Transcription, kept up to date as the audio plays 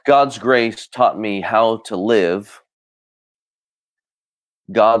God's grace taught me how to live.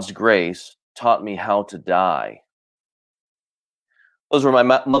 God's grace taught me how to die. Those were my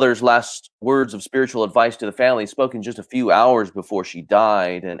mother's last words of spiritual advice to the family, spoken just a few hours before she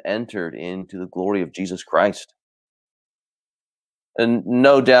died and entered into the glory of Jesus Christ. And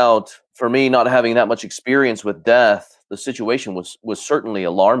no doubt, for me, not having that much experience with death, the situation was certainly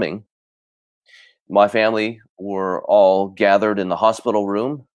alarming. My family were all gathered in the hospital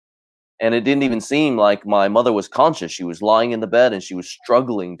room, and it didn't even seem like my mother was conscious. She was lying in the bed and she was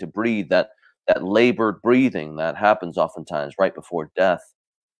struggling to breathe, that labored breathing that happens oftentimes right before death.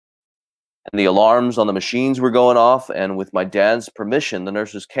 And the alarms on the machines were going off, and with my dad's permission, the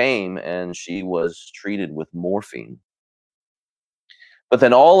nurses came and she was treated with morphine. But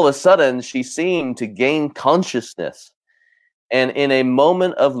then all of a sudden, she seemed to gain consciousness. And in a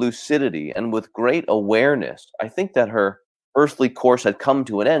moment of lucidity and with great awareness, I think that her earthly course had come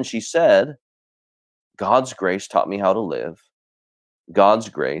to an end. She said, God's grace taught me how to live. God's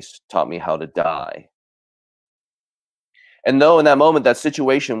grace taught me how to die. And though in that moment that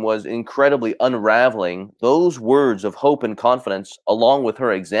situation was incredibly unraveling, those words of hope and confidence, along with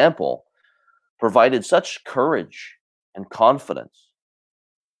her example, provided such courage and confidence,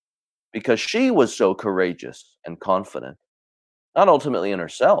 because she was so courageous and confident, not ultimately in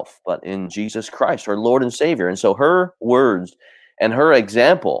herself, but in Jesus Christ, her Lord and Savior. And so her words and her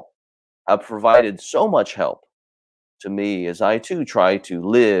example have provided so much help to me as I too try to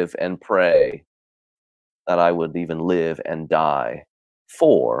live and pray that I would even live and die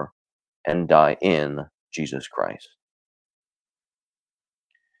for and die in Jesus Christ.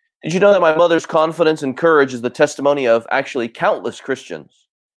 Did you know that my mother's confidence and courage is the testimony of actually countless Christians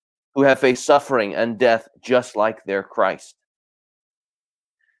who have faced suffering and death just like their Christ?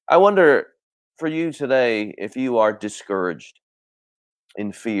 I wonder for you today if you are discouraged,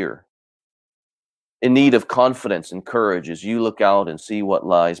 in fear, in need of confidence and courage as you look out and see what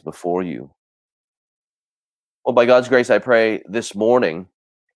lies before you. Well, by God's grace, I pray this morning,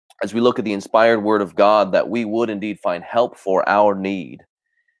 as we look at the inspired word of God, that we would indeed find help for our need,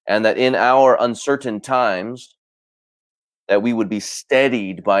 and that in our uncertain times, that we would be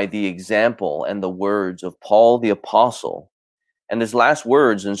steadied by the example and the words of Paul the Apostle and his last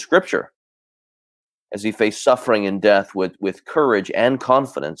words in Scripture, as he faced suffering and death with courage and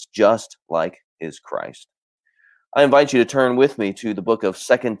confidence, just like his Christ. I invite you to turn with me to the book of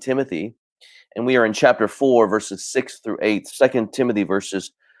 2 Timothy, and we are in chapter 4, verses 6 through 8. 2 Timothy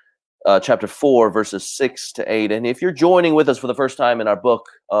chapter 4, verses 6 to 8. And if you're joining with us for the first time in our book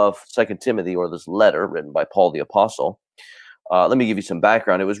of 2 Timothy, or this letter written by Paul the Apostle, let me give you some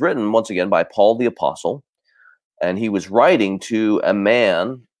background. It was written, once again, by Paul the Apostle, and he was writing to a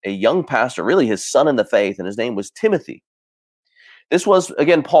man, a young pastor, really his son in the faith, and his name was Timothy. This was,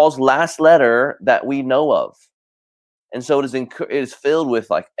 again, Paul's last letter that we know of. And so it is filled with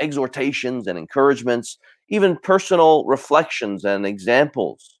like exhortations and encouragements, even personal reflections and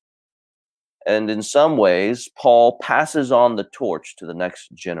examples. And in some ways, Paul passes on the torch to the next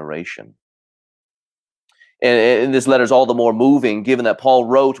generation. And this letter is all the more moving, given that Paul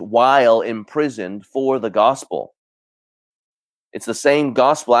wrote while imprisoned for the gospel. It's the same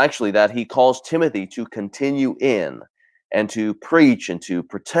gospel, actually, that he calls Timothy to continue in and to preach and to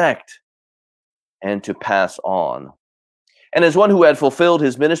protect and to pass on. And as one who had fulfilled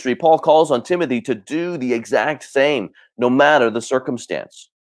his ministry, Paul calls on Timothy to do the exact same, no matter the circumstance,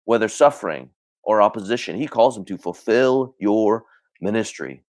 whether suffering or opposition. He calls him to fulfill your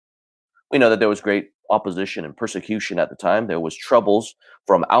ministry. We know that there was great opposition and persecution at the time. There was troubles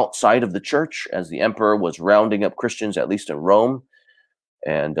from outside of the church as the emperor was rounding up Christians, at least in Rome,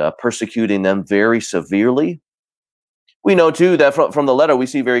 and persecuting them very severely. We know, too, that from the letter, we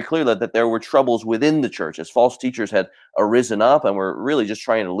see very clearly that there were troubles within the church as false teachers had arisen up and were really just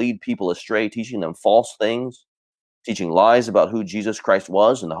trying to lead people astray, teaching them false things, teaching lies about who Jesus Christ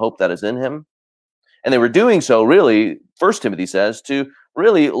was and the hope that is in him. And they were doing so, really, 1 Timothy says, to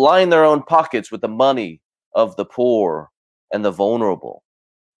really line their own pockets with the money of the poor and the vulnerable.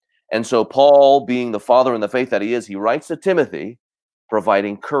 And so Paul, being the father in the faith that he is, he writes to Timothy,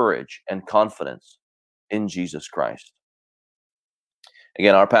 providing courage and confidence in Jesus Christ.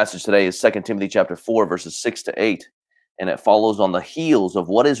 Again, our passage today is 2 Timothy chapter 4, verses 6 to 8, and it follows on the heels of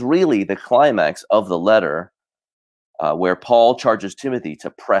what is really the climax of the letter, where Paul charges Timothy to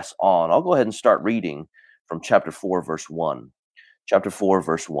press on. I'll go ahead and start reading from chapter 4, verse 1. Chapter 4,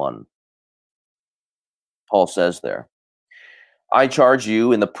 verse 1. Paul says there, I charge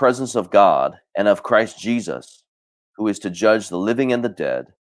you in the presence of God and of Christ Jesus, who is to judge the living and the dead,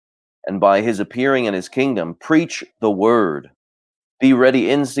 and by his appearing in his kingdom, preach the word. Be ready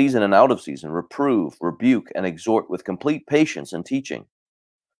in season and out of season. Reprove, rebuke, and exhort with complete patience and teaching.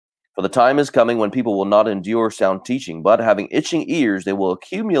 For the time is coming when people will not endure sound teaching, but having itching ears, they will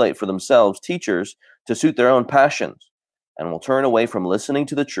accumulate for themselves teachers to suit their own passions, and will turn away from listening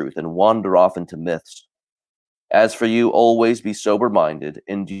to the truth and wander off into myths. As for you, always be sober-minded,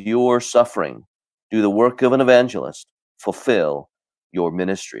 endure suffering, do the work of an evangelist, fulfill your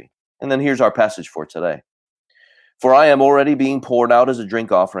ministry. And then here's our passage for today. For I am already being poured out as a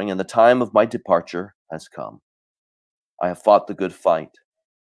drink offering, and the time of my departure has come. I have fought the good fight.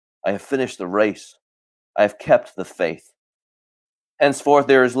 I have finished the race. I have kept the faith. Henceforth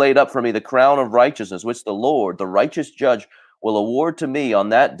there is laid up for me the crown of righteousness, which the Lord, the righteous judge, will award to me on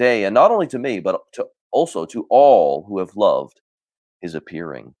that day, and not only to me, but also to all who have loved his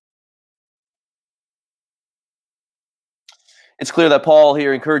appearing. It's clear that Paul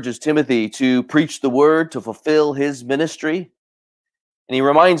here encourages Timothy to preach the word, to fulfill his ministry. And he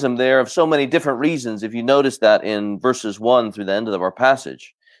reminds him there of so many different reasons, if you notice that in verses 1 through the end of our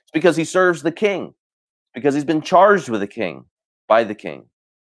passage. It's because he serves the king. It's because he's been charged with the king, by the king.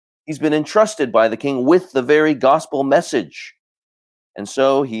 He's been entrusted by the king with the very gospel message. And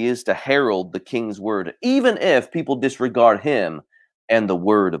so he is to herald the king's word, even if people disregard him and the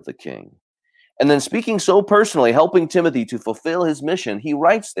word of the king. And then speaking so personally, helping Timothy to fulfill his mission, he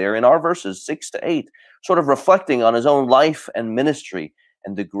writes there in our verses 6 to 8, sort of reflecting on his own life and ministry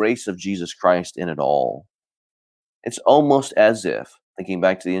and the grace of Jesus Christ in it all. It's almost as if, thinking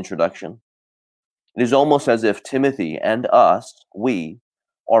back to the introduction, it is almost as if Timothy and us, we,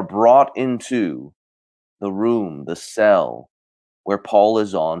 are brought into the room, the cell, where Paul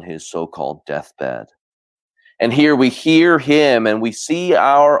is on his so-called deathbed. And here we hear him and we see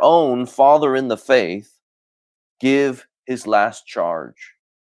our own father in the faith give his last charge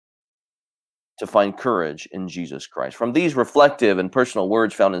to find courage in Jesus Christ. From these reflective and personal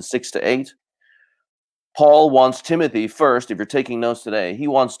words found in 6 to 8, Paul wants Timothy first, if you're taking notes today, he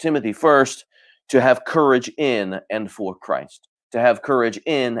wants Timothy first to have courage in and for Christ. To have courage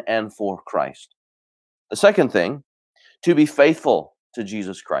in and for Christ. The second thing, to be faithful to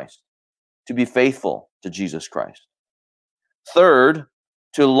Jesus Christ. To be faithful to Jesus Christ. Third,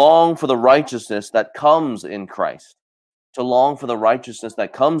 to long for the righteousness that comes in Christ. To long for the righteousness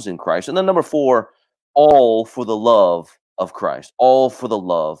that comes in Christ. And then number 4, all for the love of Christ. All for the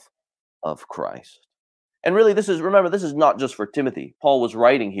love of Christ. And really, remember, this is not just for Timothy. Paul was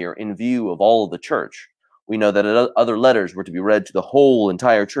writing here in view of all of the church. We know that other letters were to be read to the whole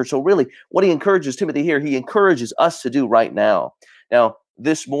entire church. So really, what he encourages Timothy here, he encourages us to do right now. Now,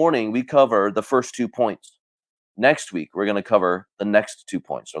 this morning, we cover the first 2 points. Next week, we're going to cover the next 2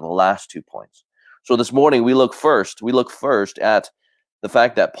 points, or the last 2 points. So this morning, we look first at the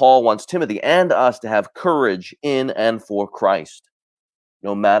fact that Paul wants Timothy and us to have courage in and for Christ,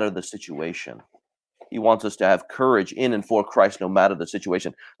 no matter the situation. He wants us to have courage in and for Christ, no matter the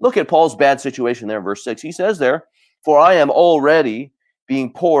situation. Look at Paul's bad situation there in verse 6. He says there, for I am already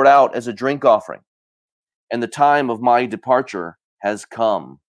being poured out as a drink offering, and the time of my departure has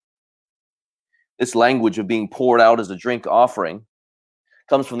come. This language of being poured out as a drink offering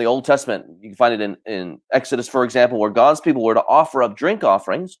comes from the Old Testament. You can find it in Exodus, for example, where God's people were to offer up drink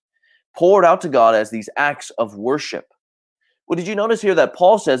offerings poured out to God as these acts of worship. Well, did you notice here that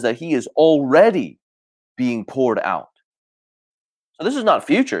Paul says that he is already being poured out? So this is not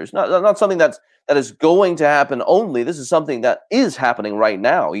future. It's not something that is going to happen only. This is something that is happening right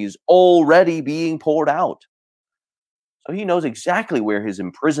now. He's already being poured out. So he knows exactly where his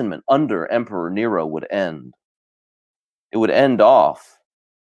imprisonment under Emperor Nero would end. It would end off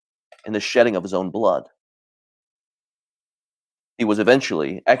in the shedding of his own blood. He was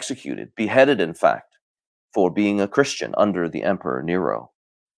eventually executed, beheaded, in fact, for being a Christian under the Emperor Nero.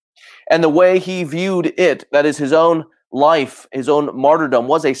 And the way he viewed it, that is his own life, his own martyrdom,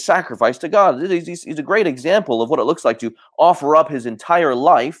 was a sacrifice to God. He's a great example of what it looks like to offer up his entire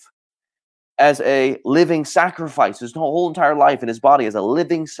life as a living sacrifice, his whole entire life and his body as a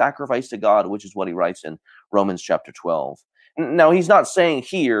living sacrifice to God, which is what he writes in Romans chapter 12. Now, he's not saying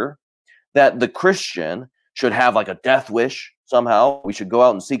here that the Christian should have like a death wish somehow. We should go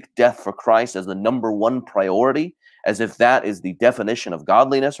out and seek death for Christ as the number one priority, as if that is the definition of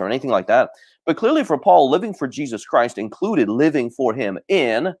godliness or anything like that. But clearly for Paul, living for Jesus Christ included living for him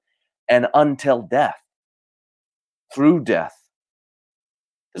in and until death, through death.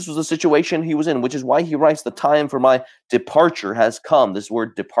 This was the situation he was in, which is why he writes, the time for my departure has come. This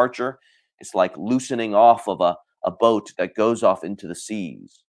word departure is like loosening off of a boat that goes off into the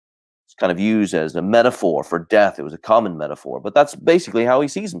seas. It's kind of used as a metaphor for death. It was a common metaphor, but that's basically how he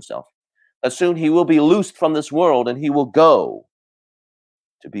sees himself. That soon he will be loosed from this world and he will go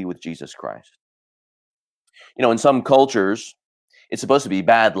to be with Jesus Christ. You know, in some cultures, it's supposed to be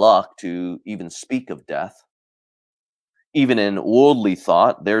bad luck to even speak of death. Even in worldly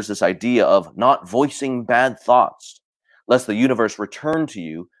thought, there's this idea of not voicing bad thoughts, lest the universe return to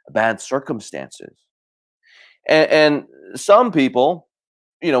you bad circumstances. And some people,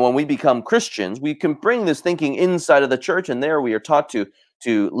 you know, when we become Christians, we can bring this thinking inside of the church, and there we are taught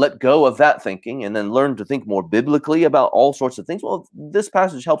to let go of that thinking and then learn to think more biblically about all sorts of things. Well, this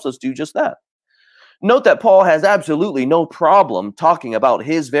passage helps us do just that. Note that Paul has absolutely no problem talking about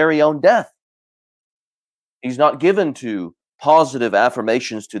his very own death. He's not given to positive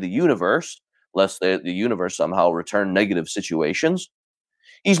affirmations to the universe, lest the universe somehow return negative situations.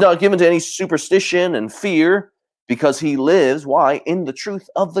 He's not given to any superstition and fear because he lives, why? In the truth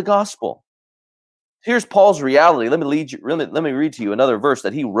of the gospel. Here's Paul's reality. Let me read to you another verse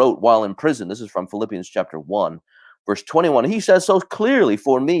that he wrote while in prison. This is from Philippians chapter 1, verse 21. He says, so clearly,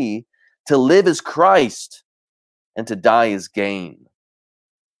 for me, to live is Christ, and to die is gain.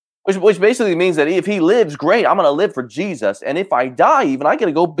 Which basically means that if he lives, great, I'm going to live for Jesus. And if I die, even, I got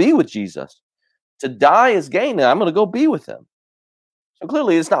to go be with Jesus. To die is gain, and I'm going to go be with him. So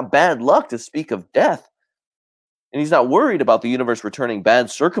clearly, it's not bad luck to speak of death. And he's not worried about the universe returning bad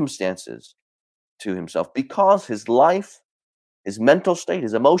circumstances to himself, because his life, his mental state,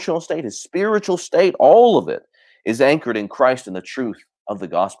 his emotional state, his spiritual state, all of it is anchored in Christ and the truth of the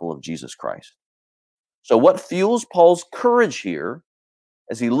gospel of Jesus Christ. So what fuels Paul's courage here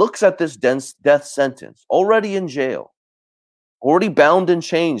as he looks at this death sentence, already in jail, already bound in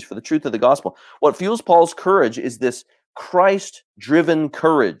chains for the truth of the gospel? What fuels Paul's courage is this Christ-driven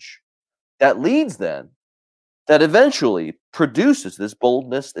courage that leads then, that eventually produces this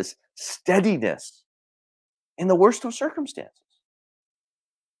boldness, this steadiness in the worst of circumstances.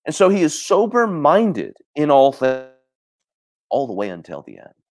 And so he is sober-minded in all things, all the way until the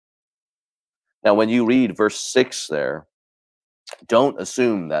end. Now, when you read verse 6 there, don't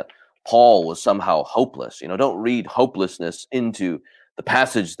assume that Paul was somehow hopeless. You know, don't read hopelessness into the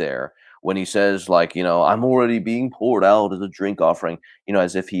passage there when he says, like, you know, I'm already being poured out as a drink offering, you know,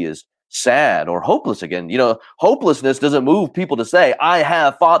 as if he is sad or hopeless again. You know, hopelessness doesn't move people to say, I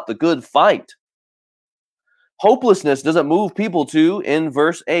have fought the good fight. Hopelessness doesn't move people to, in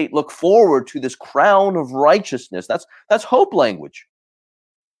verse 8, look forward to this crown of righteousness. That's hope language.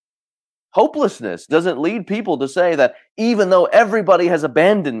 Hopelessness doesn't lead people to say that even though everybody has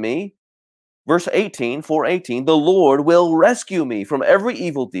abandoned me, verse 18, 4:18, the Lord will rescue me from every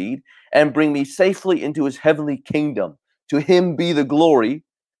evil deed and bring me safely into his heavenly kingdom. To him be the glory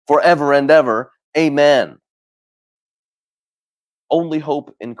forever and ever. Amen. Only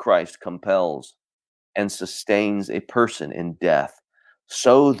hope in Christ compels and sustains a person in death,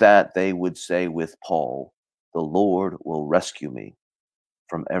 so that they would say with Paul, the Lord will rescue me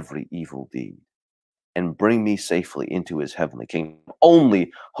from every evil deed and bring me safely into his heavenly kingdom. Only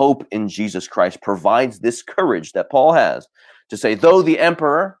hope in Jesus Christ provides this courage that Paul has to say, though the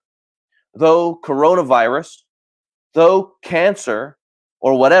emperor, though coronavirus, though cancer,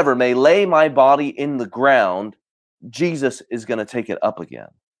 or whatever may lay my body in the ground, Jesus is going to take it up again.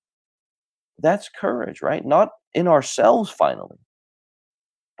 That's courage, right? Not in ourselves finally,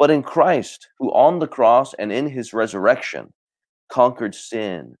 but in Christ, who on the cross and in his resurrection conquered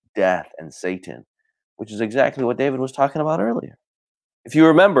sin, death, and Satan, which is exactly what David was talking about earlier. If you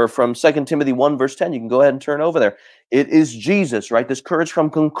remember from 2 Timothy 1, verse 10, you can go ahead and turn over there. It is Jesus, right? This courage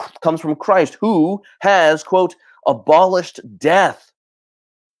comes from Christ, who has, quote, abolished death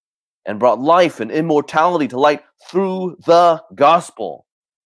and brought life and immortality to light through the gospel.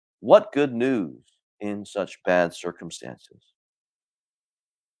 What good news in such bad circumstances.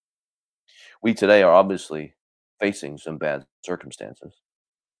 We today are obviously facing some bad circumstances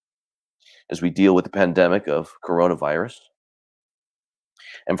as we deal with the pandemic of coronavirus.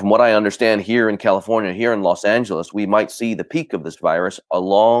 And from what I understand, here in California, here in Los Angeles, we might see the peak of this virus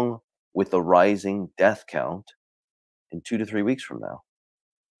along with the rising death count in 2 to 3 weeks from now.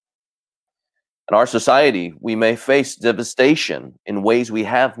 In our society, we may face devastation in ways we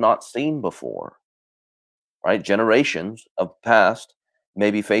have not seen before, right? Generations of past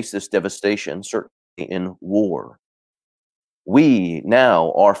maybe face this devastation, certainly in war. We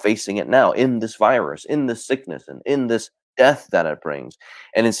now are facing it now in this virus, in this sickness, and in this death that it brings.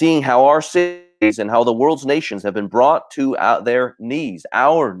 And in seeing how our cities and how the world's nations have been brought to their knees,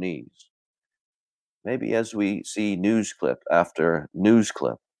 our knees. Maybe as we see news clip after news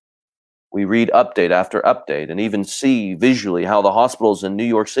clip, we read update after update and even see visually how the hospitals in New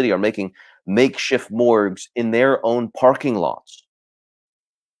York City are making makeshift morgues in their own parking lots.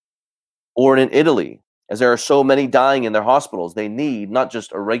 Or in Italy, As there are so many dying in their hospitals, they need not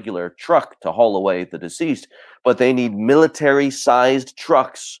just a regular truck to haul away the deceased, but they need military-sized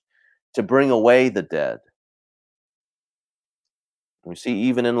trucks to bring away the dead. We see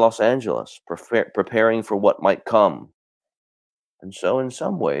even in Los Angeles, preparing for what might come. And so in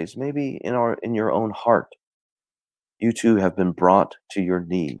some ways, maybe in your own heart, you too have been brought to your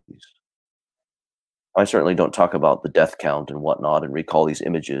knees. I certainly don't talk about the death count and whatnot and recall these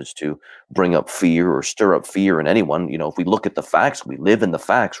images to bring up fear or stir up fear in anyone. You know, if we look at the facts, we live in the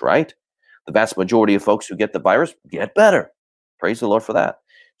facts, right? The vast majority of folks who get the virus get better. Praise the Lord for that.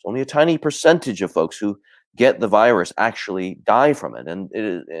 It's only a tiny percentage of folks who get the virus actually die from it.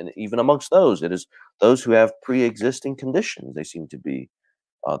 And even amongst those, it is those who have pre-existing conditions. They seem to be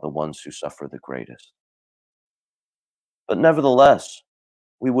the ones who suffer the greatest. But nevertheless,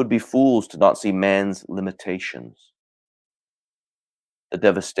 we would be fools to not see man's limitations, the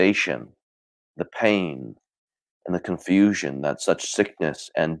devastation, the pain, and the confusion that such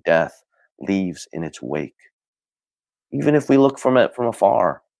sickness and death leaves in its wake. Even if we look from it from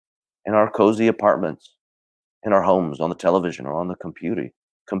afar, in our cozy apartments, in our homes, on the television, or on the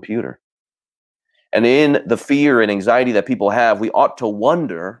computer. And in the fear and anxiety that people have, we ought to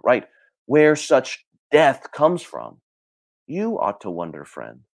wonder, right, where such death comes from. You ought to wonder,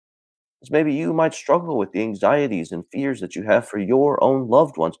 friend. Because maybe you might struggle with the anxieties and fears that you have for your own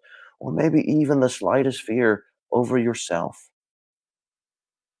loved ones, or maybe even the slightest fear over yourself.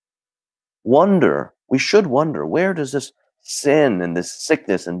 We should wonder, where does this sin and this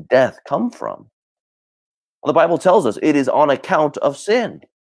sickness and death come from? Well, the Bible tells us it is on account of sin.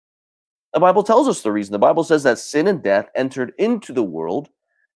 The Bible tells us the reason. The Bible says that sin and death entered into the world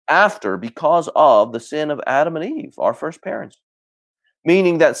because of the sin of Adam and Eve, our first parents.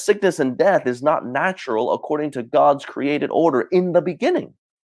 Meaning that sickness and death is not natural according to God's created order in the beginning.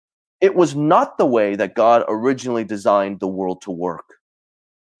 It was not the way that God originally designed the world to work.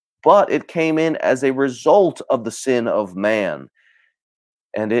 But it came in as a result of the sin of man.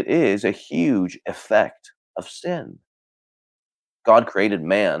 And it is a huge effect of sin. God created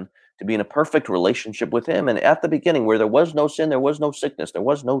man to be in a perfect relationship with him. And at the beginning, where there was no sin, there was no sickness, there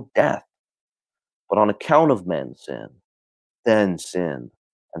was no death. But on account of man's sin, then sin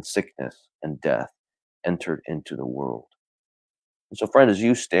and sickness and death entered into the world. And so, friend, as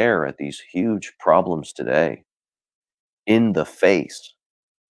you stare at these huge problems today in the face,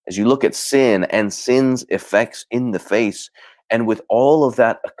 as you look at sin and sin's effects in the face, and with all of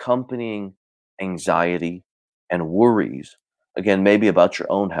that accompanying anxiety and worries, again, maybe about your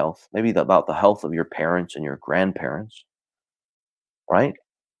own health, maybe about the health of your parents and your grandparents, right?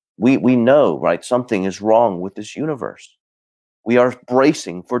 We know, right, something is wrong with this universe. We are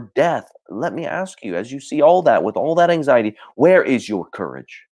bracing for death. Let me ask you, as you see all that, with all that anxiety, where is your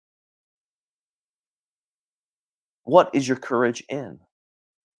courage? What is your courage in?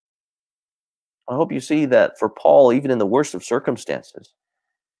 I hope you see that for Paul, even in the worst of circumstances,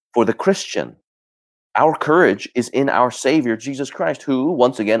 for the Christian, our courage is in our Savior, Jesus Christ, who,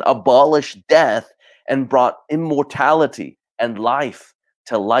 once again, abolished death and brought immortality and life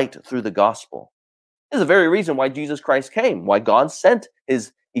to light through the gospel. This is the very reason why Jesus Christ came, why God sent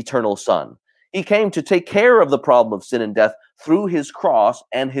his eternal Son. He came to take care of the problem of sin and death through his cross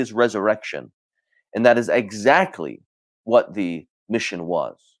and his resurrection. And that is exactly what the mission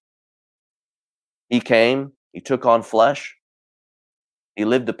was. He came, he took on flesh, he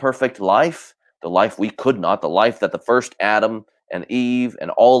lived a perfect life, the life we could not, the life that the first Adam and Eve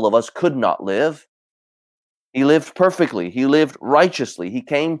and all of us could not live. He lived perfectly, he lived righteously, he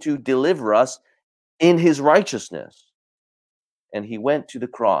came to deliver us in his righteousness. And he went to the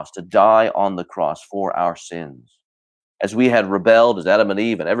cross to die on the cross for our sins. As we had rebelled as Adam and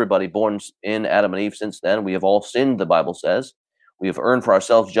Eve, and everybody born in Adam and Eve since then, we have all sinned, the Bible says. We have earned for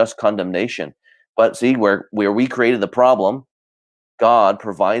ourselves just condemnation. But see, where we created the problem, God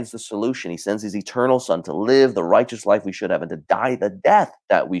provides the solution. He sends his eternal Son to live the righteous life we should have and to die the death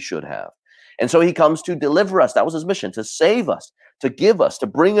that we should have. And so he comes to deliver us. That was his mission, to save us, to give us, to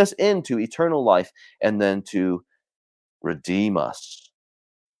bring us into eternal life, and then to redeem us.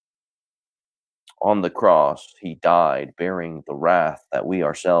 On the cross, he died, bearing the wrath that we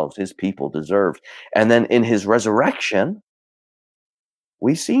ourselves, his people, deserved. And then in his resurrection,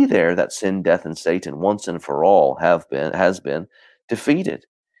 we see there that sin, death, and Satan once and for all has been defeated.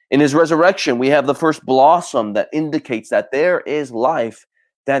 In his resurrection, we have the first blossom that indicates that there is life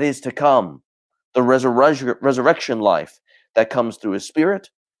that is to come. The resurrection life that comes through his Spirit,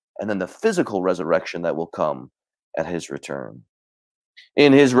 and then the physical resurrection that will come at his return.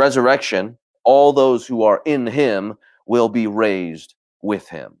 In his resurrection, all those who are in him will be raised with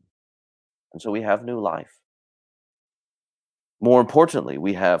him. And so we have new life. More importantly,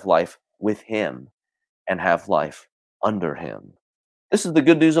 we have life with him and have life under him. This is the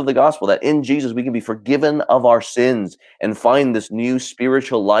good news of the gospel, that in Jesus we can be forgiven of our sins and find this new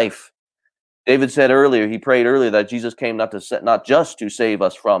spiritual life. David said earlier, he prayed earlier that Jesus came not just to save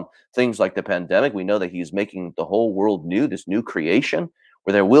us from things like the pandemic. We know that he is making the whole world new, this new creation,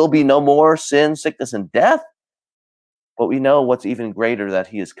 where there will be no more sin, sickness, and death. But we know what's even greater, that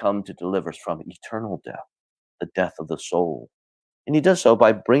he has come to deliver us from eternal death, the death of the soul. And he does so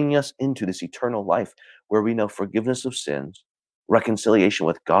by bringing us into this eternal life where we know forgiveness of sins, reconciliation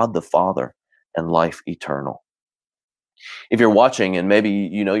with God the Father, and life eternal. If you're watching and maybe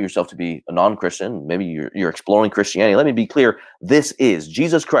you know yourself to be a non-Christian, maybe you're exploring Christianity, let me be clear.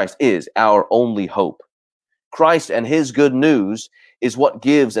 Jesus Christ is our only hope. Christ and his good news is what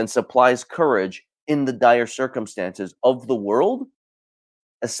gives and supplies courage in the dire circumstances of the world,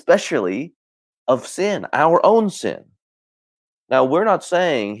 especially of sin, our own sin. Now, we're not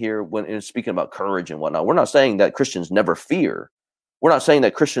saying here, when speaking about courage and whatnot, we're not saying that Christians never fear. We're not saying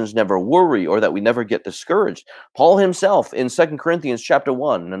that Christians never worry or that we never get discouraged. Paul himself in 2 Corinthians chapter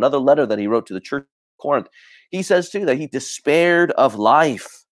 1, in another letter that he wrote to the church of Corinth, he says too that he despaired of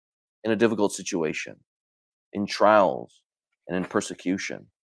life in a difficult situation, in trials and in persecution.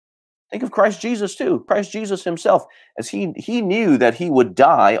 Think of Christ Jesus too. Christ Jesus himself, as he knew that he would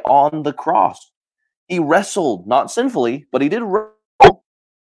die on the cross. He wrestled, not sinfully, but he did wrestle.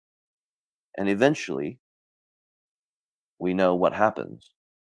 And eventually, we know what happens.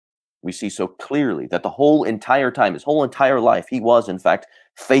 We see so clearly that the whole entire time, his whole entire life, he was, in fact,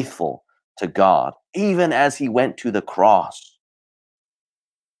 faithful to God, even as he went to the cross.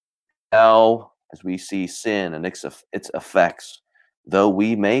 Now, as we see sin and its effects, though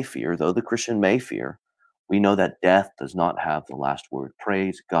we may fear, though the Christian may fear, we know that death does not have the last word.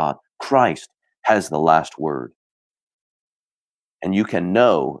 Praise God. Christ has the last word. And you can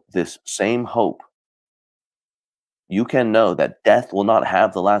know this same hope. You can know that death will not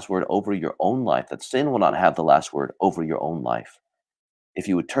have the last word over your own life, that sin will not have the last word over your own life. If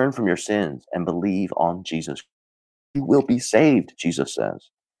you would turn from your sins and believe on Jesus, you will be saved, Jesus says,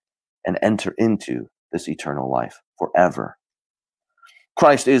 and enter into this eternal life forever.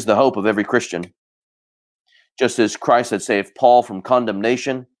 Christ is the hope of every Christian. Just as Christ had saved Paul from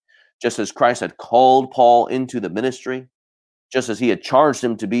condemnation, just as Christ had called Paul into the ministry, just as he had charged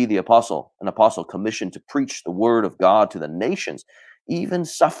him to be an apostle commissioned to preach the word of God to the nations, even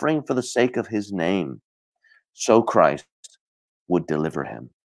suffering for the sake of his name, so Christ would deliver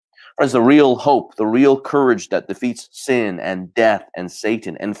him. Friends, the real hope, the real courage that defeats sin and death and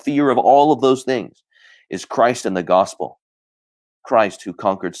Satan and fear of all of those things is Christ and the gospel. Christ who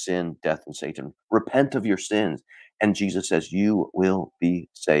conquered sin, death, and Satan. Repent of your sins, and Jesus says you will be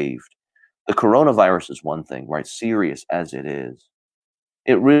saved. The coronavirus is one thing, right? Serious as it is.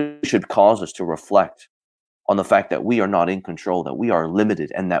 It really should cause us to reflect on the fact that we are not in control, that we are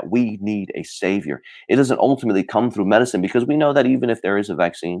limited, and that we need a savior. It doesn't ultimately come through medicine, because we know that even if there is a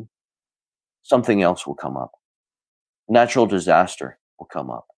vaccine, something else will come up. Natural disaster will come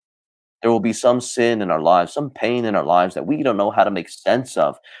up. There will be some sin in our lives, some pain in our lives that we don't know how to make sense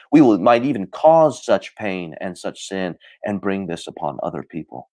of. Might even cause such pain and such sin and bring this upon other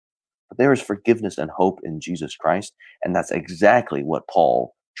people. But there is forgiveness and hope in Jesus Christ, and that's exactly what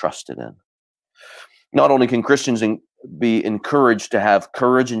Paul trusted in. Not only can Christians be encouraged to have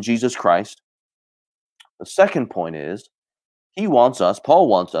courage in Jesus Christ, the second point is Paul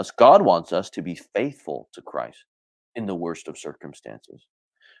wants us, God wants us to be faithful to Christ in the worst of circumstances.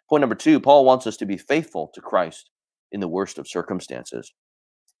 Point number 2, Paul wants us to be faithful to Christ in the worst of circumstances.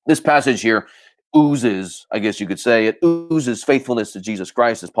 This passage here oozes, I guess you could say, it oozes faithfulness to Jesus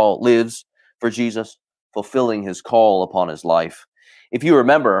Christ as Paul lives for Jesus, fulfilling his call upon his life. If you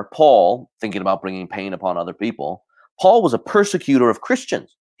remember Paul, thinking about bringing pain upon other people, Paul was a persecutor of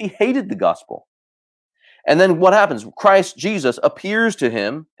Christians. He hated the gospel. And then what happens? Christ Jesus appears to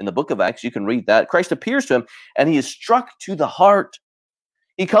him in the book of Acts. You can read that. Christ appears to him, and he is struck to the heart.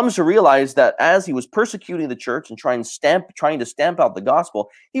 He comes to realize that as he was persecuting the church and trying to stamp out the gospel,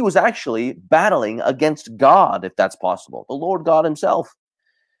 he was actually battling against God, if that's possible, the Lord God himself.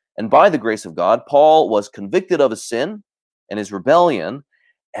 And by the grace of God, Paul was convicted of his sin and his rebellion.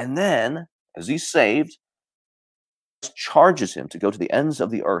 And then, as he's saved, charges him to go to the ends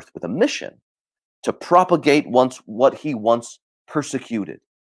of the earth with a mission to propagate what he once persecuted,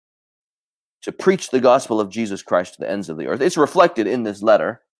 to preach the gospel of Jesus Christ to the ends of the earth. It's reflected in this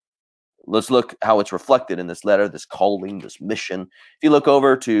letter. Let's look how it's reflected in this letter, this calling, this mission. If you look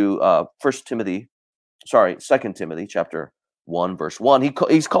over to 2 Timothy chapter 1 verse 1.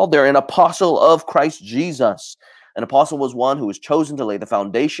 He's called there an apostle of Christ Jesus. An apostle was one who was chosen to lay the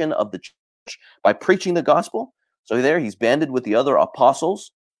foundation of the church by preaching the gospel. So there he's banded with the other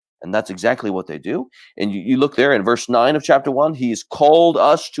apostles, and that's exactly what they do. And you look there in verse 9 of chapter 1, he's called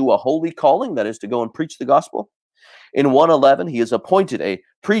us to a holy calling, that is to go and preach the gospel. In 1:11, he is appointed a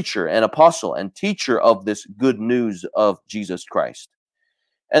preacher and apostle and teacher of this good news of Jesus Christ.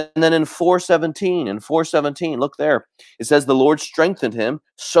 And then in 4:17, look there, it says, the Lord strengthened him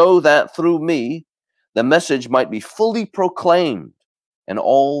so that through me the message might be fully proclaimed, and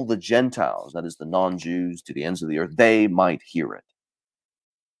all the Gentiles, that is the non-Jews to the ends of the earth, they might hear it.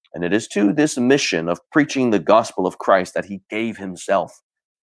 And it is to this mission of preaching the gospel of Christ that he gave himself.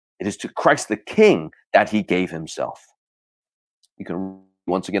 It is to Christ the King that he gave himself. You can read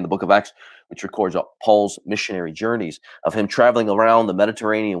once again the book of Acts, which records Paul's missionary journeys of him traveling around the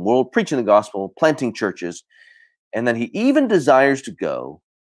Mediterranean world, preaching the gospel, planting churches, and then he even desires to go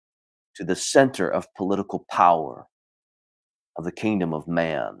to the center of political power of the kingdom of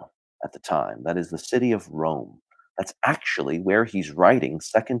man at the time. That is the city of Rome. That's actually where he's writing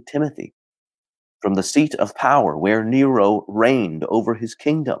 2 Timothy, from the seat of power where Nero reigned over his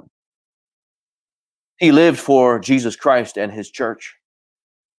kingdom. He lived for Jesus Christ and his church.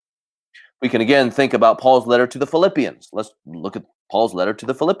 We can again think about Paul's letter to the Philippians. Let's look at Paul's letter to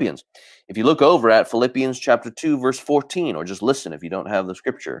the Philippians. If you look over at Philippians chapter 2, verse 14, or just listen if you don't have the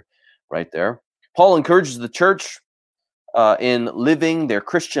scripture right there, Paul encourages the church in living their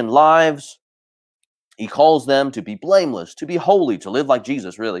Christian lives. He calls them to be blameless, to be holy, to live like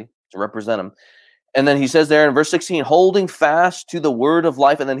Jesus, really, to represent him. And then he says there in verse 16, holding fast to the word of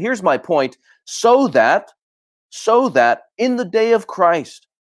life. And then here's my point, so that in the day of Christ,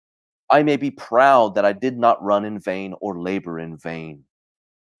 I may be proud that I did not run in vain or labor in vain.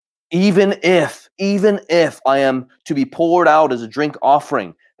 Even if I am to be poured out as a drink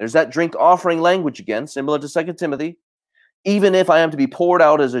offering, there's that drink offering language again, similar to 2 Timothy. Even if I am to be poured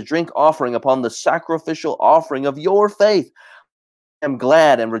out as a drink offering upon the sacrificial offering of your faith, I am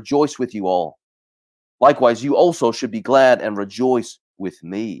glad and rejoice with you all. Likewise, you also should be glad and rejoice with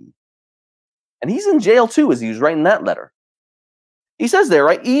me. And he's in jail too, as he was writing that letter. He says there,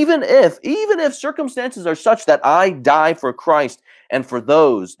 right, even if circumstances are such that I die for Christ and for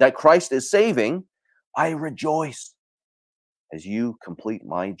those that Christ is saving, I rejoice as you complete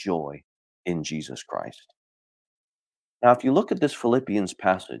my joy in Jesus Christ. Now, if you look at this Philippians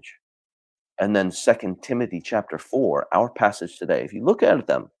passage and then 2 Timothy chapter 4, our passage today, if you look at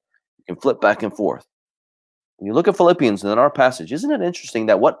them, you can flip back and forth. When you look at Philippians and then our passage, isn't it interesting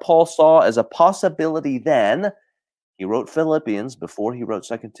that what Paul saw as a possibility then, he wrote Philippians before he wrote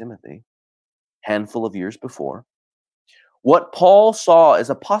 2 Timothy, handful of years before. What Paul saw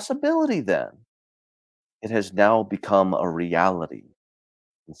as a possibility then, it has now become a reality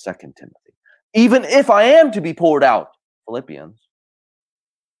in 2 Timothy. Even if I am to be poured out, Philippians,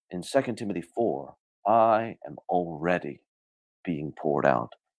 in 2 Timothy 4, I am already being poured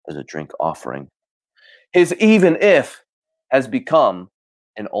out as a drink offering. His even if has become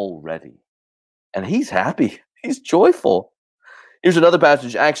an already. And he's happy. He's joyful. Here's another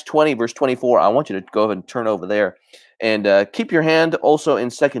passage, Acts 20, verse 24. I want you to go ahead and turn over there. And keep your hand also in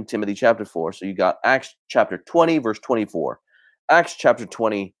 2 Timothy chapter 4. So you got Acts chapter 20, verse 24. Acts chapter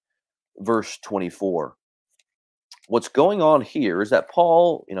 20, verse 24. What's going on here is that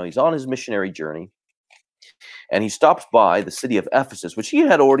Paul, he's on his missionary journey. And he stops by the city of Ephesus, which he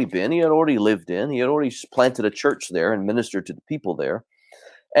had already been. He had already lived in. He had already planted a church there and ministered to the people there.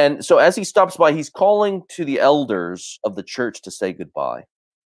 And so as he stops by, he's calling to the elders of the church to say goodbye.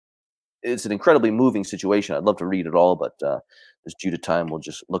 It's an incredibly moving situation. I'd love to read it all, but just due to time, we'll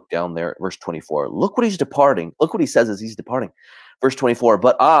just look down there at verse 24. Look what he's departing. Look what he says as he's departing. Verse 24,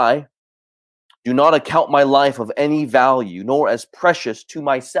 but I do not account my life of any value, nor as precious to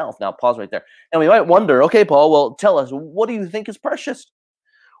myself. Now, pause right there. And we might wonder, okay, Paul, well, tell us, what do you think is precious?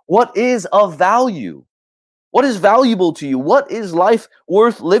 What is of value? What is valuable to you? What is life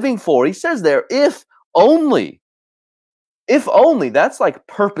worth living for? He says there, if only, that's like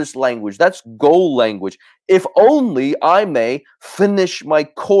purpose language. That's goal language. If only I may finish my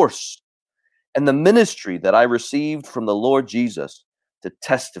course and the ministry that I received from the Lord Jesus to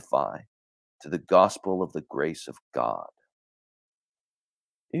testify to the gospel of the grace of God.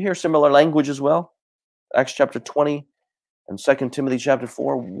 You hear similar language as well? Acts chapter 20 and 2 Timothy chapter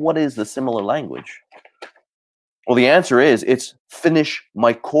 4. What is the similar language? Well, the answer is it's finish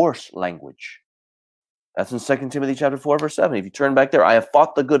my course language. That's in 2 Timothy chapter 4, verse 7. If you turn back there, I have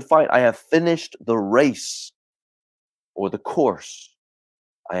fought the good fight. I have finished the race or the course.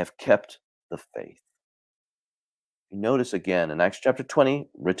 I have kept the faith. You notice again in Acts chapter 20,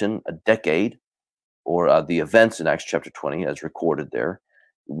 written a decade, or the events in Acts chapter 20 as recorded there,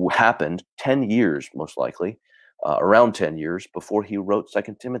 happened 10 years, most likely, around 10 years before he wrote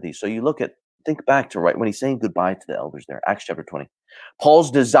Second Timothy. So you think back to right when he's saying goodbye to the elders there, Acts chapter 20.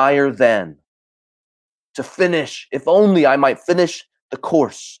 Paul's desire then to finish, if only I might finish the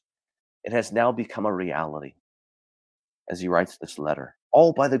course, it has now become a reality as he writes this letter,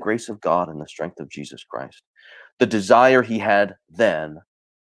 all by the grace of God and the strength of Jesus Christ. The desire he had then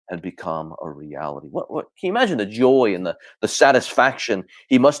had become a reality. What can you imagine the joy and the satisfaction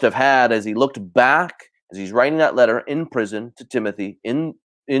he must have had as he looked back, as he's writing that letter in prison to Timothy in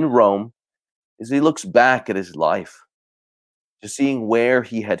Rome, as he looks back at his life, just seeing where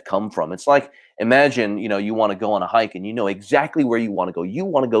he had come from. It's like, imagine, you want to go on a hike and you know exactly where you want to go. You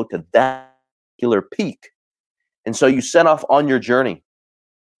want to go to that particular peak. And so you set off on your journey.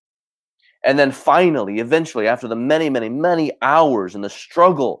 And then finally, eventually, after the many, many, many hours and the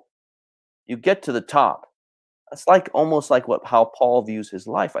struggle, you get to the top. That's almost like how Paul views his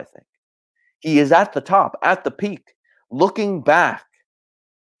life, I think. He is at the top, at the peak, looking back,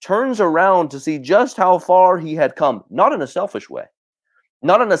 turns around to see just how far he had come, not in a selfish way,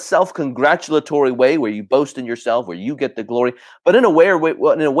 not in a self-congratulatory way where you boast in yourself, where you get the glory, but in a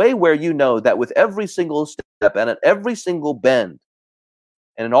way where you know that with every single step and at every single bend,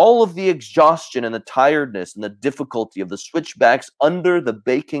 and in all of the exhaustion and the tiredness and the difficulty of the switchbacks under the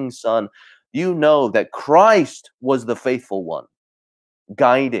baking sun, you know that Christ was the faithful one,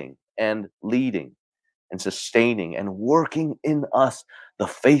 guiding and leading and sustaining and working in us the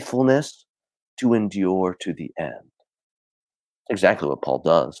faithfulness to endure to the end. Exactly what Paul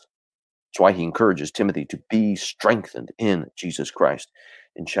does. That's why he encourages Timothy to be strengthened in Jesus Christ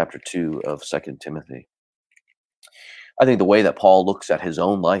in chapter 2 of 2 Timothy. I think the way that Paul looks at his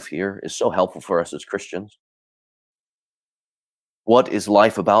own life here is so helpful for us as Christians. What is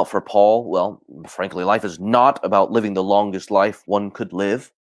life about for Paul? Well, frankly, life is not about living the longest life one could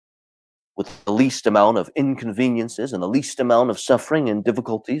live with the least amount of inconveniences and the least amount of suffering and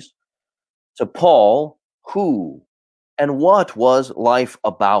difficulties. To Paul, who and what was life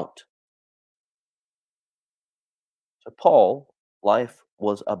about? To Paul, life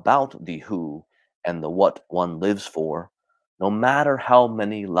was about the who and the what one lives for, no matter how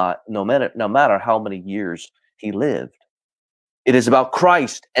many years he lived. It is about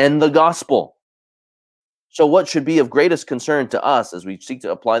Christ and the gospel. So what should be of greatest concern to us as we seek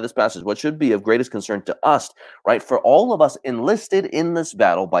to apply this passage, what should be of greatest concern to us, right, for all of us enlisted in this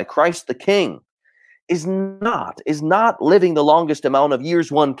battle by Christ the King, is not living the longest amount of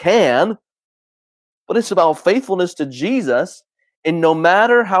years one can, but it's about faithfulness to Jesus in no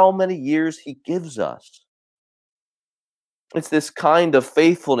matter how many years he gives us. It's this kind of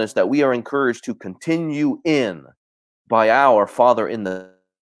faithfulness that we are encouraged to continue in by our Father in the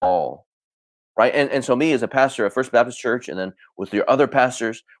all, right? And so me as a pastor at First Baptist Church, and then with your other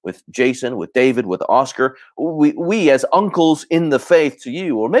pastors, with Jason, with David, with Oscar, we as uncles in the faith to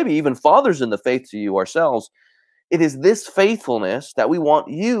you, or maybe even fathers in the faith to you ourselves, it is this faithfulness that we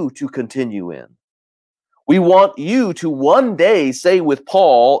want you to continue in. We want you to one day say with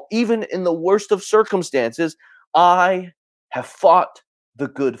Paul, even in the worst of circumstances, I have fought the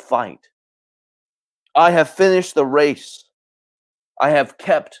good fight. I have finished the race. I have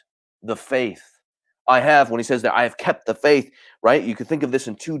kept the faith. When he says that, I have kept the faith, right? You could think of this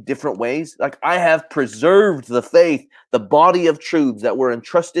in two different ways. Like, I have preserved the faith, the body of truths that were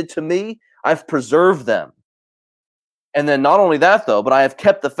entrusted to me. I've preserved them. And then not only that, though, but I have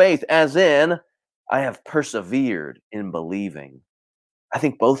kept the faith, as in, I have persevered in believing. I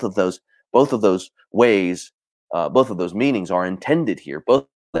think both of those ways, both of those meanings are intended here. Both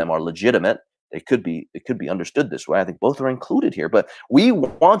of them are legitimate. It could be understood this way. I think both are included here. But we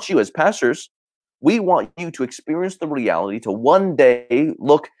want you as pastors, we want you to experience the reality to one day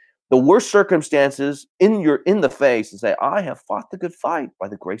look the worst circumstances in the face and say, I have fought the good fight by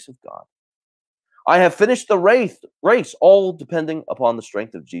the grace of God. I have finished the race, all depending upon the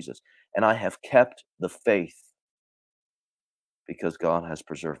strength of Jesus. And I have kept the faith because God has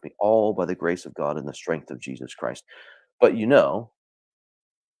preserved me, all by the grace of God and the strength of Jesus Christ. But you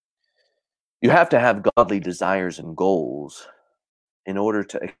have to have godly desires and goals in order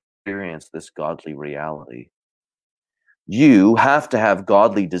to experience this godly reality. You have to have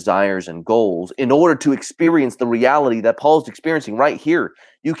godly desires and goals in order to experience the reality that Paul's experiencing right here.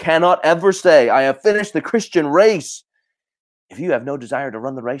 You cannot ever say, I have finished the Christian race, if you have no desire to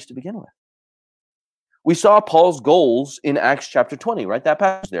run the race to begin with. We saw Paul's goals in Acts chapter 20, right? That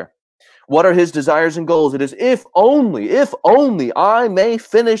passage there. What are his desires and goals? It is, if only I may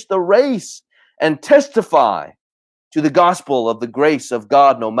finish the race and testify to the gospel of the grace of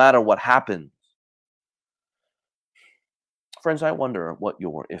God no matter what happens. Friends, I wonder what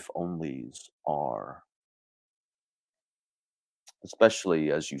your if-onlys are,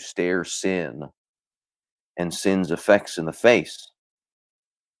 especially as you stare sin and sin's effects in the face.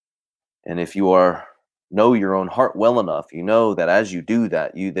 And if you know your own heart well enough, you know that as you do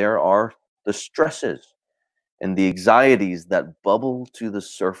that, there are the stresses and the anxieties that bubble to the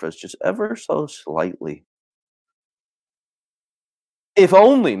surface just ever so slightly. If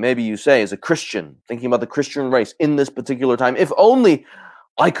only, maybe you say, as a Christian, thinking about the Christian race in this particular time, if only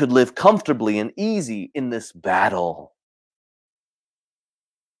I could live comfortably and easy in this battle.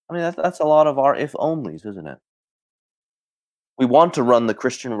 I mean, that's a lot of our if onlys, isn't it? We want to run the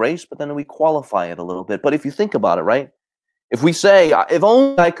Christian race, but then we qualify it a little bit. But if you think about it, right? If we say, if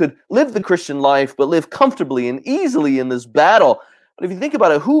only I could live the Christian life, but live comfortably and easily in this battle. But if you think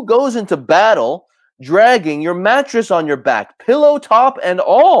about it, who goes into battle dragging your mattress on your back, pillow top and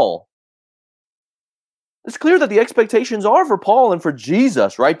all? It's clear that the expectations are for Paul and for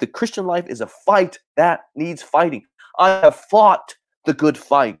Jesus, right? The Christian life is a fight that needs fighting. I have fought the good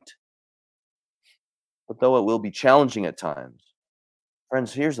fight. But though it will be challenging at times,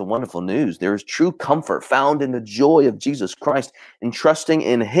 friends, here's the wonderful news. There is true comfort found in the joy of Jesus Christ, in trusting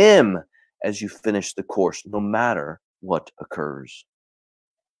in Him as you finish the course, no matter what occurs.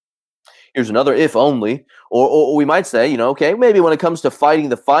 Here's another if only, or we might say, okay, maybe when it comes to fighting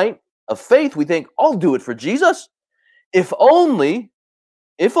the fight of faith, we think, I'll do it for Jesus. If only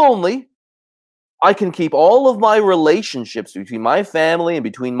I can keep all of my relationships between my family and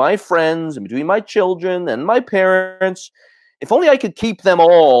between my friends and between my children and my parents, if only I could keep them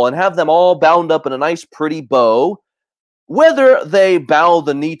all and have them all bound up in a nice pretty bow, whether they bow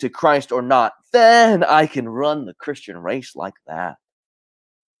the knee to Christ or not, then I can run the Christian race like that.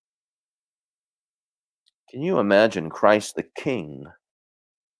 Can you imagine Christ the King,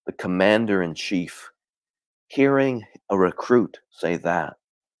 the commander-in-chief, hearing a recruit say that?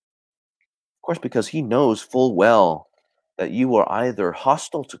 Of course, because he knows full well that you are either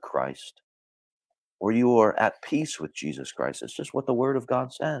hostile to Christ or you are at peace with Jesus Christ. It's just what the Word of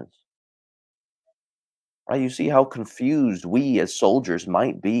God says. Right? You see how confused we as soldiers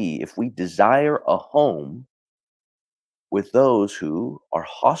might be if we desire a home with those who are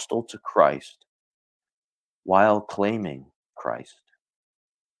hostile to Christ while claiming Christ.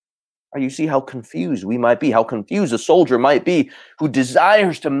 Right? You see how confused we might be, how confused a soldier might be who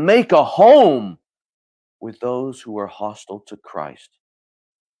desires to make a home with those who are hostile to Christ,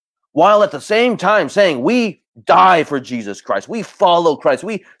 while at the same time saying, we die for Jesus Christ, we follow Christ,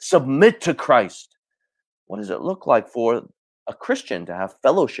 we submit to Christ. What does it look like for a Christian to have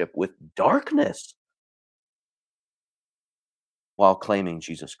fellowship with darkness while claiming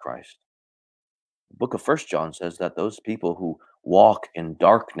Jesus Christ? The book of 1 John says that those people who walk in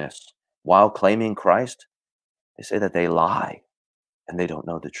darkness while claiming Christ, they say that they lie and they don't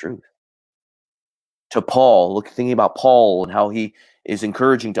know the truth. To Paul, thinking about Paul and how he is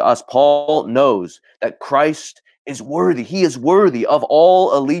encouraging to us, Paul knows that Christ is worthy. He is worthy of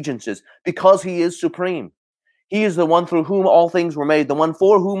all allegiances because he is supreme. He is the one through whom all things were made, the one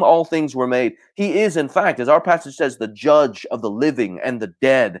for whom all things were made. He is, in fact, as our passage says, the judge of the living and the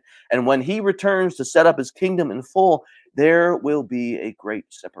dead. And when he returns to set up his kingdom in full, there will be a great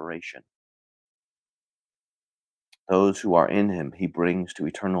separation. Those who are in him, he brings to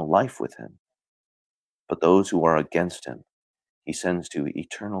eternal life with him. But those who are against him, he sends to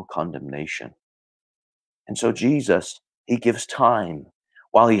eternal condemnation. And so Jesus, he gives time.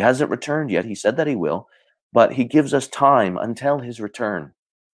 While he hasn't returned yet, he said that he will, but he gives us time until his return.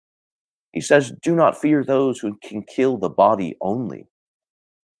 He says, do not fear those who can kill the body only,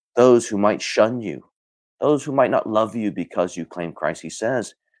 those who might shun you, those who might not love you because you claim Christ. He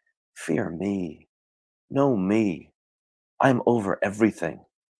says, fear me, know me. I'm over everything.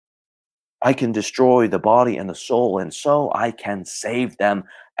 I can destroy the body and the soul, and so I can save them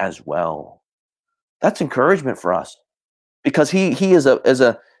as well. That's encouragement for us, because he is as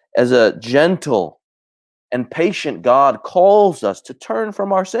a gentle and patient God calls us to turn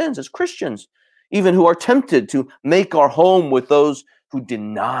from our sins as Christians, even who are tempted to make our home with those who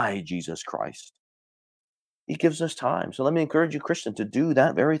deny Jesus Christ. He gives us time. So let me encourage you, Christian, to do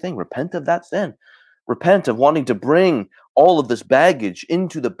that very thing. Repent of that sin. Repent of wanting to bring all of this baggage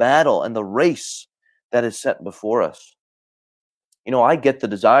into the battle and the race that is set before us. I get the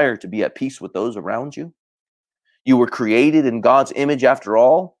desire to be at peace with those around you. You were created in God's image after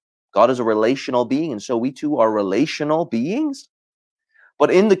all. God is a relational being, and so we too are relational beings.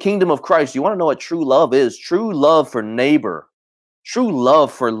 But in the kingdom of Christ, you want to know what true love is? True love for neighbor, true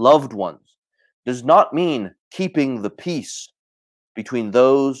love for loved ones does not mean keeping the peace between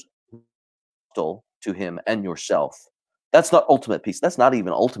those hostile to him and yourself. That's not ultimate peace. That's not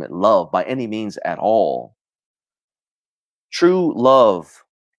even ultimate love by any means at all. True love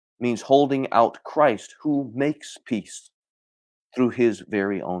means holding out Christ, who makes peace through his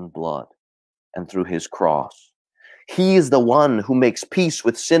very own blood and through his cross. He is the one who makes peace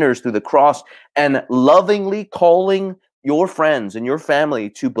with sinners through the cross and lovingly calling your friends and your family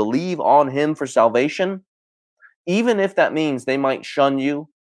to believe on him for salvation, even if that means they might shun you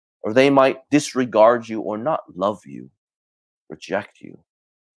or they might disregard you or not love you, reject you.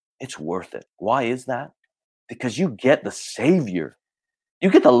 It's worth it. Why is that? Because you get the Savior. You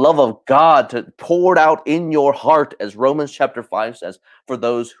get the love of God poured out in your heart, as Romans chapter 5 says, for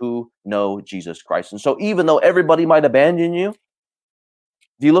those who know Jesus Christ. And so even though everybody might abandon you,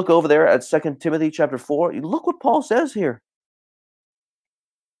 if you look over there at 2 Timothy chapter 4, you look what Paul says here.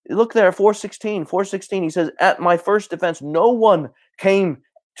 You look there at 4:16. He says, at my first defense, no one came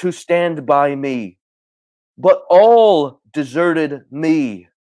to stand by me, but all deserted me.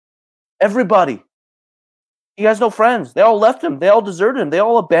 Everybody. He has no friends. They all left him. They all deserted him. They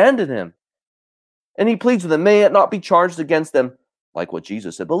all abandoned him. And he pleads with them, may it not be charged against them, like what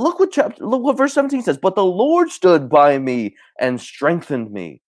Jesus said. But look what verse 17 says. But the Lord stood by me and strengthened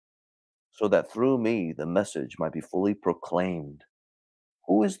me, so that through me the message might be fully proclaimed.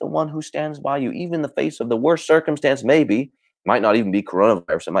 Who is the one who stands by you, even in the face of the worst circumstance? Maybe, might not even be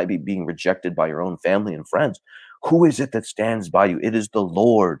coronavirus. It might be being rejected by your own family and friends. Who is it that stands by you? It is the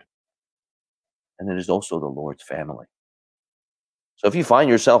Lord. And it is also the Lord's family. So if you find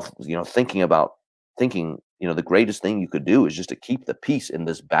yourself, thinking, the greatest thing you could do is just to keep the peace in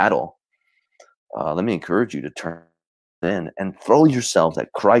this battle, let me encourage you to turn in and throw yourselves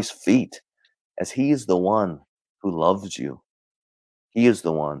at Christ's feet, as he is the one who loves you. He is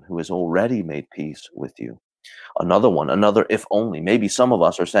the one who has already made peace with you. Another if only. Maybe some of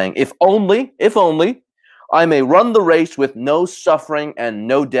us are saying, if only I may run the race with no suffering and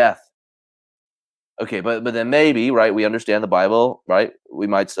no death. Okay, but then maybe, right, we understand the Bible, right? We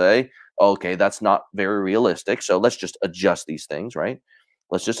might say, okay, that's not very realistic, so let's just adjust these things, right?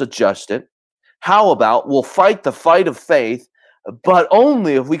 Let's just adjust it. How about we'll fight the fight of faith, but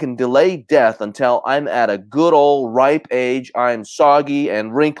only if we can delay death until I'm at a good old ripe age, I'm soggy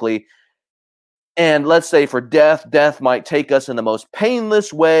and wrinkly, and let's say for death might take us in the most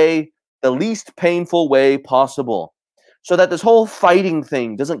painless way, the least painful way possible, so that this whole fighting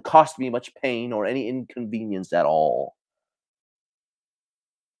thing doesn't cost me much pain or any inconvenience at all.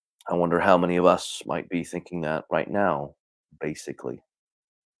 I wonder how many of us might be thinking that right now, basically.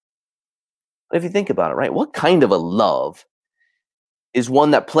 But if you think about it, right, what kind of a love is one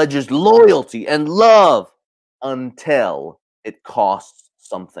that pledges loyalty and love until it costs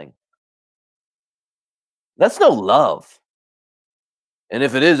something? That's no love. And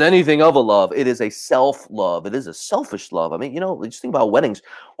if it is anything of a love, it is a self-love. It is a selfish love. I mean, just think about weddings.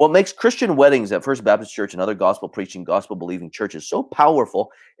 What makes Christian weddings at First Baptist Church and other gospel-preaching, gospel-believing churches so powerful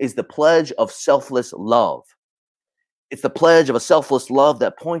is the pledge of selfless love. It's the pledge of a selfless love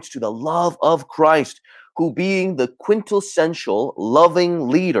that points to the love of Christ, who, being the quintessential loving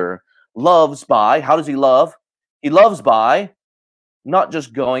leader, loves by, how does he love? He loves by not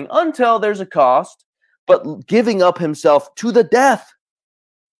just going until there's a cost, but giving up himself to the death.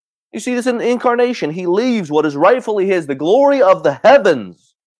 You see this in the incarnation. He leaves what is rightfully his, the glory of the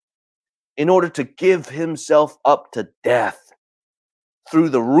heavens, in order to give himself up to death through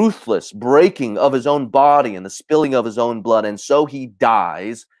the ruthless breaking of his own body and the spilling of his own blood. And so he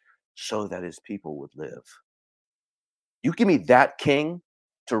dies so that his people would live. You give me that king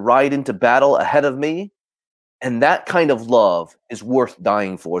to ride into battle ahead of me, and that kind of love is worth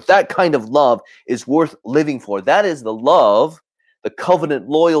dying for. That kind of love is worth living for. That is the love, the covenant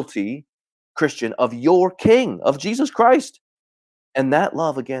loyalty, Christian, of your King, of Jesus Christ. And that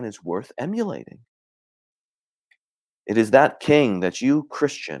love, again, is worth emulating. It is that King that you,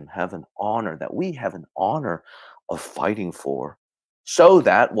 Christian, have an honor, that we have an honor of fighting for, so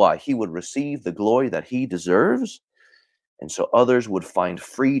that, why? He would receive the glory that he deserves, and so others would find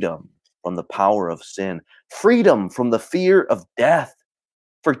freedom from the power of sin, freedom from the fear of death,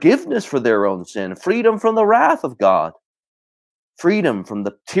 forgiveness for their own sin, freedom from the wrath of God, freedom from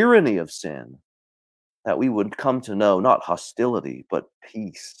the tyranny of sin, that we would come to know not hostility, but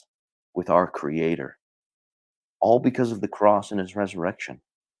peace with our Creator. All because of the cross and his resurrection.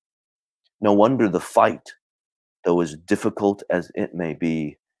 No wonder the fight, though as difficult as it may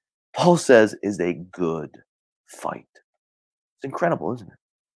be, Paul says is a good fight. It's incredible, isn't it?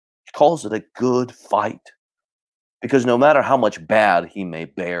 He calls it a good fight, because no matter how much bad he may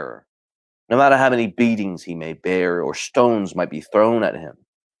bear, No matter how many beatings he may bear, or stones might be thrown at him,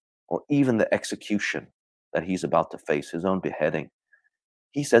 or even the execution that he's about to face, his own beheading,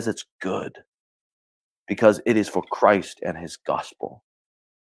 he says it's good because it is for Christ and his gospel.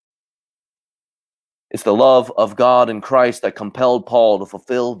 It's the love of God and Christ that compelled Paul to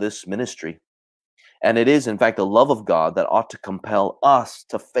fulfill this ministry. And it is, in fact, the love of God that ought to compel us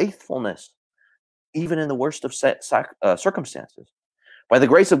to faithfulness, even in the worst of circumstances. By the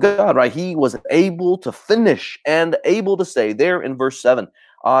grace of God, right, he was able to finish and able to say there in verse 7,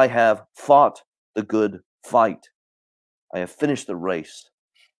 I have fought the good fight. I have finished the race.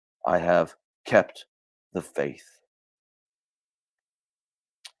 I have kept the faith.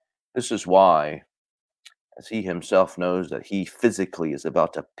 This is why, as he himself knows that he physically is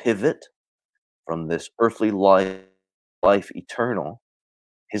about to pivot from this earthly life eternal,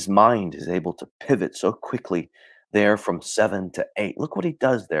 his mind is able to pivot so quickly there from 7 to 8. Look what he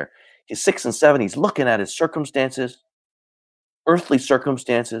does there. He's 6 and 7. He's looking at his circumstances, earthly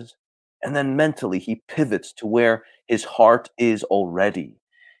circumstances, and then mentally he pivots to where his heart is already.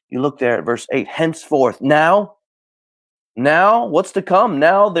 You look there at verse 8. Henceforth, now, what's to come?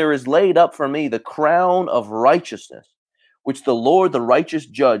 Now there is laid up for me the crown of righteousness, which the Lord, the righteous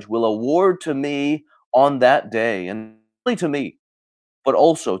judge, will award to me on that day, and not only to me, but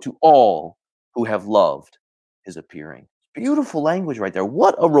also to all who have loved his appearing. Beautiful language right there.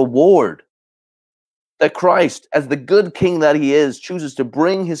 What a reward that Christ, as the good king that he is, chooses to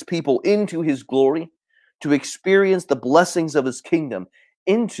bring his people into his glory, to experience the blessings of his kingdom,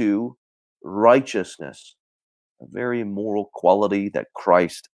 into righteousness, a very moral quality that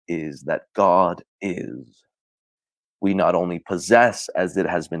Christ is, that God is. We not only possess, as it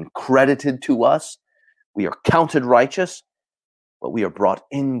has been credited to us, we are counted righteous, but we are brought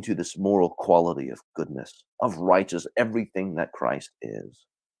into this moral quality of goodness, of righteous, everything that Christ is.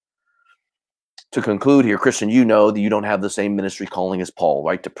 To conclude here, Christian, you know that you don't have the same ministry calling as Paul,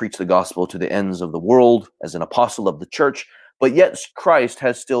 right? To preach the gospel to the ends of the world as an apostle of the church, but yet Christ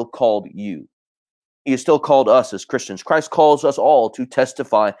has still called you. He has still called us as Christians. Christ calls us all to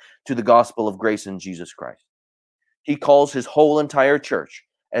testify to the gospel of grace in Jesus Christ. He calls his whole entire church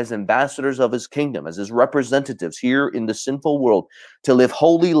as ambassadors of his kingdom, as his representatives here in the sinful world, to live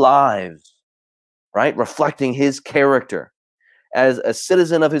holy lives, right? Reflecting his character. As a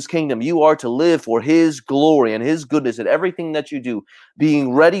citizen of his kingdom, you are to live for his glory and his goodness in everything that you do,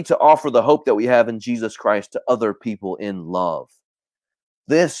 being ready to offer the hope that we have in Jesus Christ to other people in love.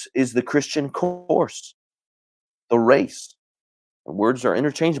 This is the Christian course, the race. The words are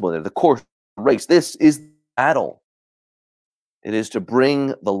interchangeable there. The course, the race. This is the battle. It is to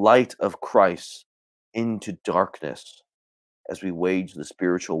bring the light of Christ into darkness as we wage the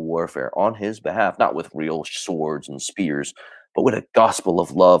spiritual warfare on his behalf, not with real swords and spears, but with a gospel of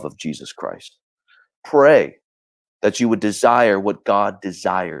love of Jesus Christ. Pray that you would desire what God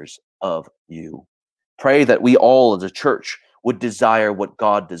desires of you. Pray that we all as a church would desire what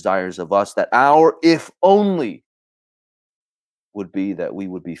God desires of us, that our if only would be that we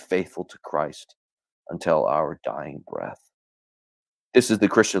would be faithful to Christ until our dying breath. This is the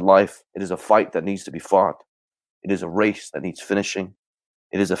Christian life. It is a fight that needs to be fought. It is a race that needs finishing.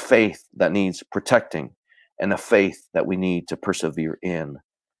 It is a faith that needs protecting, and a faith that we need to persevere in.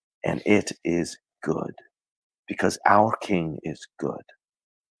 And it is good because our King is good.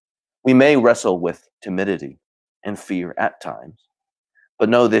 We may wrestle with timidity and fear at times, but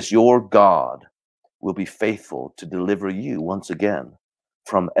know this, your God will be faithful to deliver you once again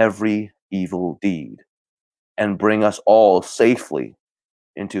from every evil deed and bring us all safely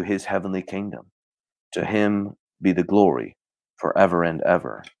into his heavenly kingdom. To him be the glory forever and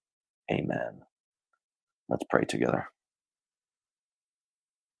ever. Amen. Let's pray together.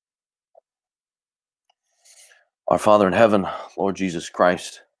 Our Father in heaven, Lord Jesus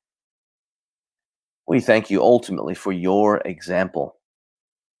Christ, we thank you ultimately for your example.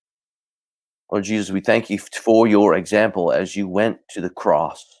 Lord Jesus, we thank you for your example as you went to the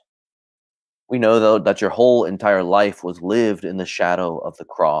cross. We know, though, that your whole entire life was lived in the shadow of the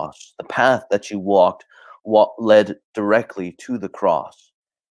cross. The path that you walked led directly to the cross.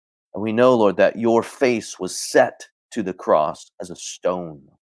 And we know, Lord, that your face was set to the cross as a stone.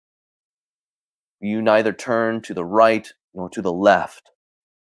 You neither turned to the right nor to the left.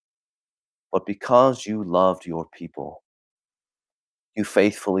 But because you loved your people, you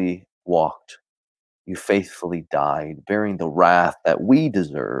faithfully walked. You faithfully died, bearing the wrath that we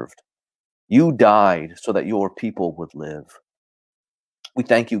deserved. You died so that your people would live. We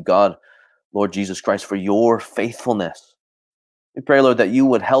thank you, God, Lord Jesus Christ, for your faithfulness. We pray, Lord, that you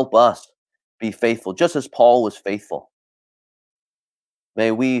would help us be faithful, just as Paul was faithful.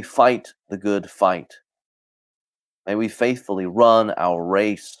 May we fight the good fight. May we faithfully run our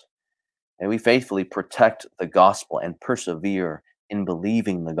race. May we faithfully protect the gospel and persevere in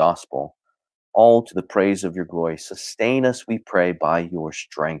believing the gospel, all to the praise of your glory. Sustain us, we pray, by your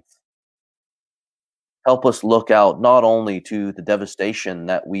strength. Help us look out not only to the devastation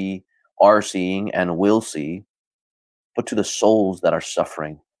that we are seeing and will see, but to the souls that are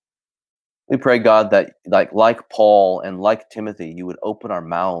suffering. We pray, God, that like Paul and like Timothy, you would open our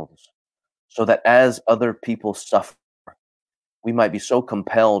mouths so that as other people suffer, we might be so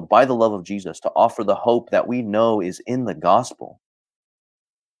compelled by the love of Jesus to offer the hope that we know is in the gospel.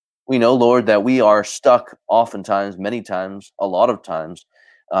 We know, Lord, that we are stuck oftentimes, many times, a lot of times,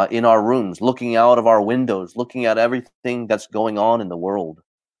 in our rooms, looking out of our windows, looking at everything that's going on in the world.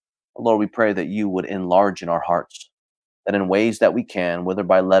 Lord, we pray that you would enlarge in our hearts, that in ways that we can, whether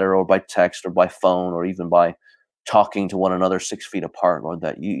by letter or by text or by phone or even by talking to one another 6 feet apart, Lord,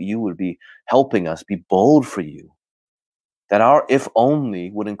 that you would be helping us be bold for you. That our if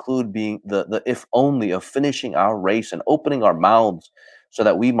only would include being the if only of finishing our race and opening our mouths so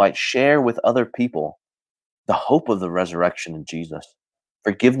that we might share with other people the hope of the resurrection in Jesus,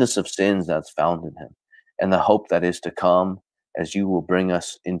 forgiveness of sins that's found in him, and the hope that is to come as you will bring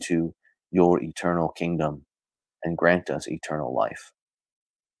us into your eternal kingdom and grant us eternal life.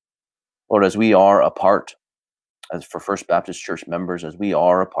 Lord, as we are apart, as for First Baptist Church members, as we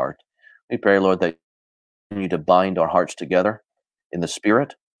are apart, we pray, Lord, that you to bind our hearts together in the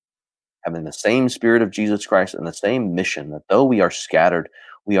Spirit, having the same Spirit of Jesus Christ and the same mission, that though we are scattered,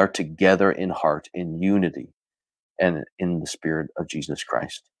 we are together in heart, in unity, and in the Spirit of Jesus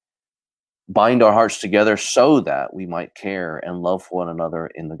Christ. Bind our hearts together so that we might care and love one another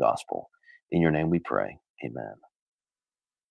in the gospel. In your name we pray. Amen.